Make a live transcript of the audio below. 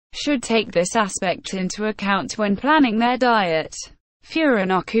should take this aspect into account when planning their diet.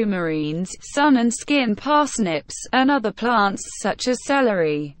 Furanocoumarines, sun and skin parsnips, and other plants such as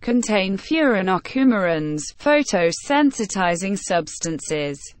celery, contain furanocoumarins, photosensitizing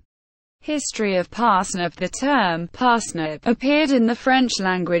substances. History of parsnip. The term parsnip appeared in the French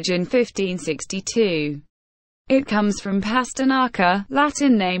language in 1562. It comes from pastinaca,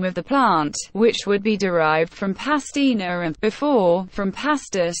 Latin name of the plant, which would be derived from pastina and, before, from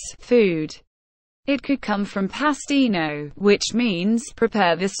pastus, food. It could come from pastino, which means,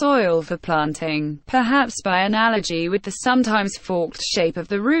 prepare the soil for planting, perhaps by analogy with the sometimes forked shape of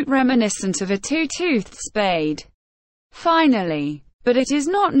the root reminiscent of a two-toothed spade. Finally, but it is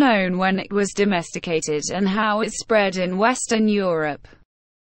not known when it was domesticated and how it spread in Western Europe.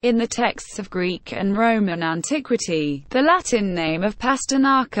 In the texts of Greek and Roman antiquity, the Latin name of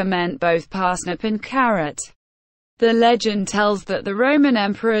pastinaca meant both parsnip and carrot. The legend tells that the Roman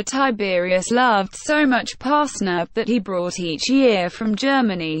Emperor Tiberius loved so much parsnip that he brought each year from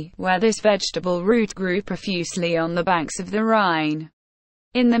Germany, where this vegetable root grew profusely on the banks of the Rhine.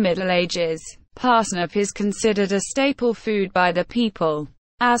 In the Middle Ages, parsnip is considered a staple food by the people.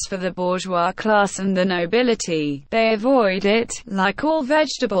 As for the bourgeois class and the nobility, they avoid it, like all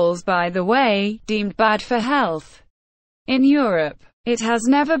vegetables by the way, deemed bad for health. In Europe, it has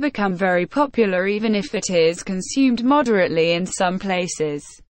never become very popular even if it is consumed moderately in some places.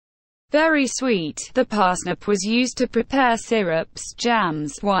 Very sweet, the parsnip was used to prepare syrups,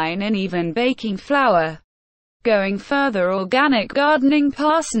 jams, wine and even baking flour. Going further, organic gardening.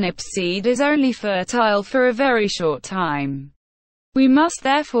 Parsnip seed is only fertile for a very short time. We must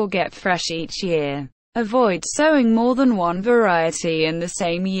therefore get fresh each year. Avoid sowing more than one variety in the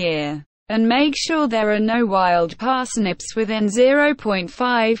same year. And make sure there are no wild parsnips within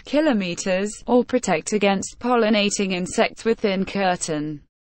 0.5 kilometers, or protect against pollinating insects within curtain.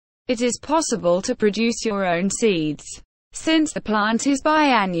 It is possible to produce your own seeds. Since the plant is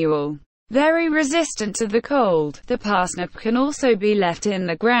biannual, very resistant to the cold, the parsnip can also be left in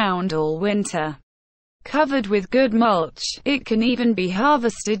the ground all winter. Covered with good mulch, it can even be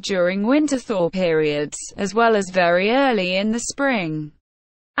harvested during winter thaw periods, as well as very early in the spring.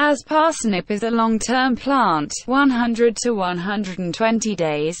 As parsnip is a long-term plant, 100 to 120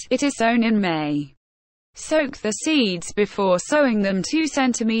 days, it is sown in May. Soak the seeds before sowing them 2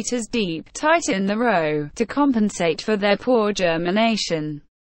 centimeters deep, tight in the row, to compensate for their poor germination.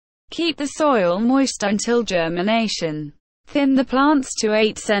 Keep the soil moist until germination. Thin the plants to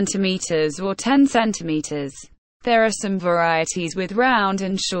 8 centimeters or 10 centimeters. There are some varieties with round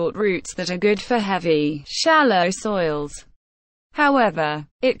and short roots that are good for heavy, shallow soils. However,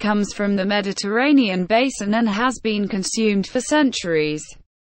 it comes from the Mediterranean basin and has been consumed for centuries.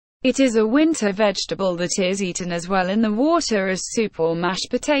 It is a winter vegetable that is eaten as well in the water as soup or mashed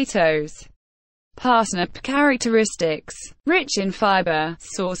potatoes. Parsnip characteristics: rich in fiber,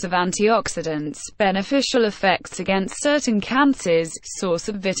 source of antioxidants, beneficial effects against certain cancers, source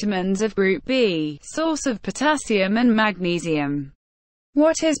of vitamins of group B, source of potassium and magnesium.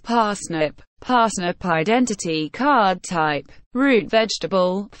 What is parsnip? Parsnip identity card: type, root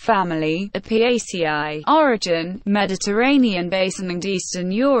vegetable, family, Apiaceae, origin, Mediterranean basin and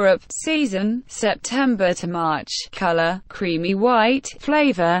Eastern Europe, season, September to March, color, creamy white,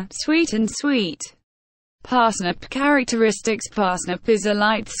 flavor, sweet and sweet. Parsnip characteristics: parsnip is a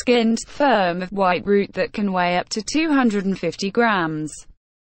light-skinned, firm, white root that can weigh up to 250 grams.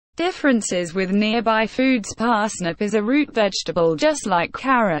 Differences with nearby foods: parsnip is a root vegetable just like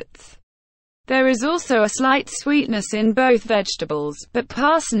carrots. There is also a slight sweetness in both vegetables, but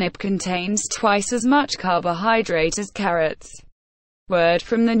parsnip contains twice as much carbohydrate as carrots. Word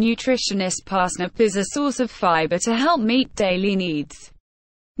from the nutritionist: parsnip is a source of fiber to help meet daily needs.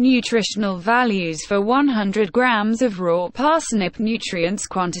 Nutritional values for 100 grams of raw parsnip: nutrients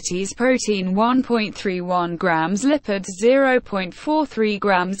quantities, protein 1.31 grams, lipids 0.43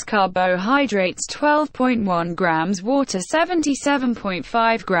 grams, carbohydrates 12.1 grams, water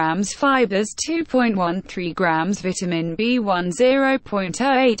 77.5 grams, fibers 2.13 grams, vitamin B1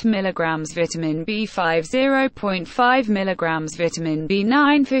 0.08 milligrams, vitamin B5 0.5 milligrams, vitamin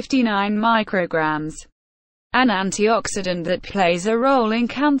B9 59 micrograms. An antioxidant that plays a role in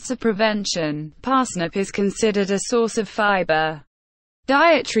cancer prevention. Parsnip is considered a source of fiber.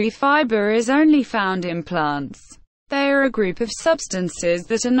 Dietary fiber is only found in plants. They are a group of substances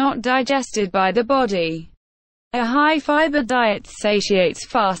that are not digested by the body. A high-fiber diet satiates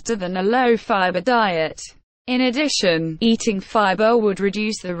faster than a low-fiber diet. In addition, eating fiber would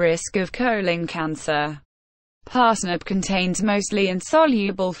reduce the risk of colon cancer. Parsnip contains mostly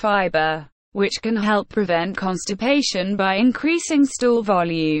insoluble fiber. which can help prevent constipation by increasing stool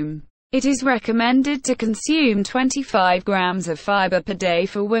volume. It is recommended to consume 25 grams of fiber per day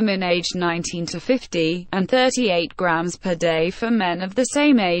for women aged 19 to 50, and 38 grams per day for men of the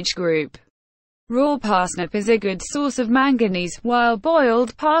same age group. Raw parsnip is a good source of manganese, while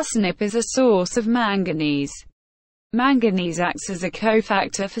boiled parsnip is a source of manganese. Manganese acts as a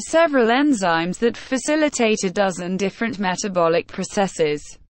cofactor for several enzymes that facilitate a dozen different metabolic processes.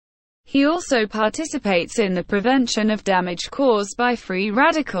 He also participates in the prevention of damage caused by free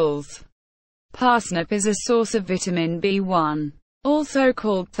radicals. Parsnip is a source of vitamin B1. Also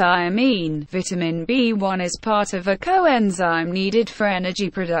called thiamine, vitamin B1 is part of a coenzyme needed for energy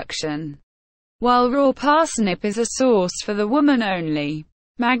production. While raw parsnip is a source for the woman only.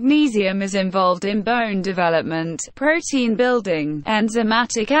 Magnesium is involved in bone development, protein building,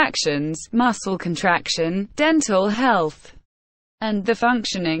 enzymatic actions, muscle contraction, dental health, and the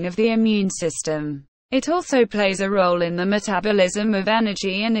functioning of the immune system. It also plays a role in the metabolism of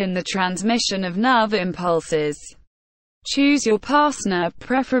energy and in the transmission of nerve impulses. Choose your parsnip,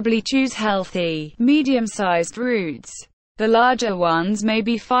 preferably choose healthy, medium-sized roots. The larger ones may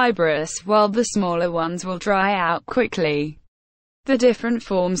be fibrous, while the smaller ones will dry out quickly. The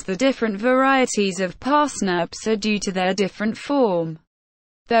different varieties of parsnips are due to their different form.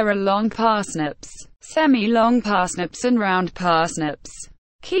 There are long parsnips, semi-long parsnips and round parsnips.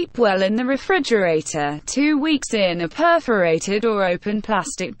 Keep well in the refrigerator, 2 weeks in a perforated or open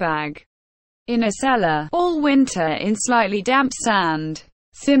plastic bag. In a cellar, all winter in slightly damp sand.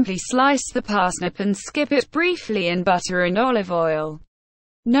 Simply slice the parsnip and skip it briefly in butter and olive oil.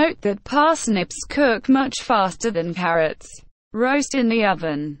 Note that parsnips cook much faster than carrots. Roast in the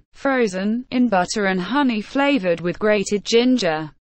oven. Frozen, in butter and honey flavored with grated ginger.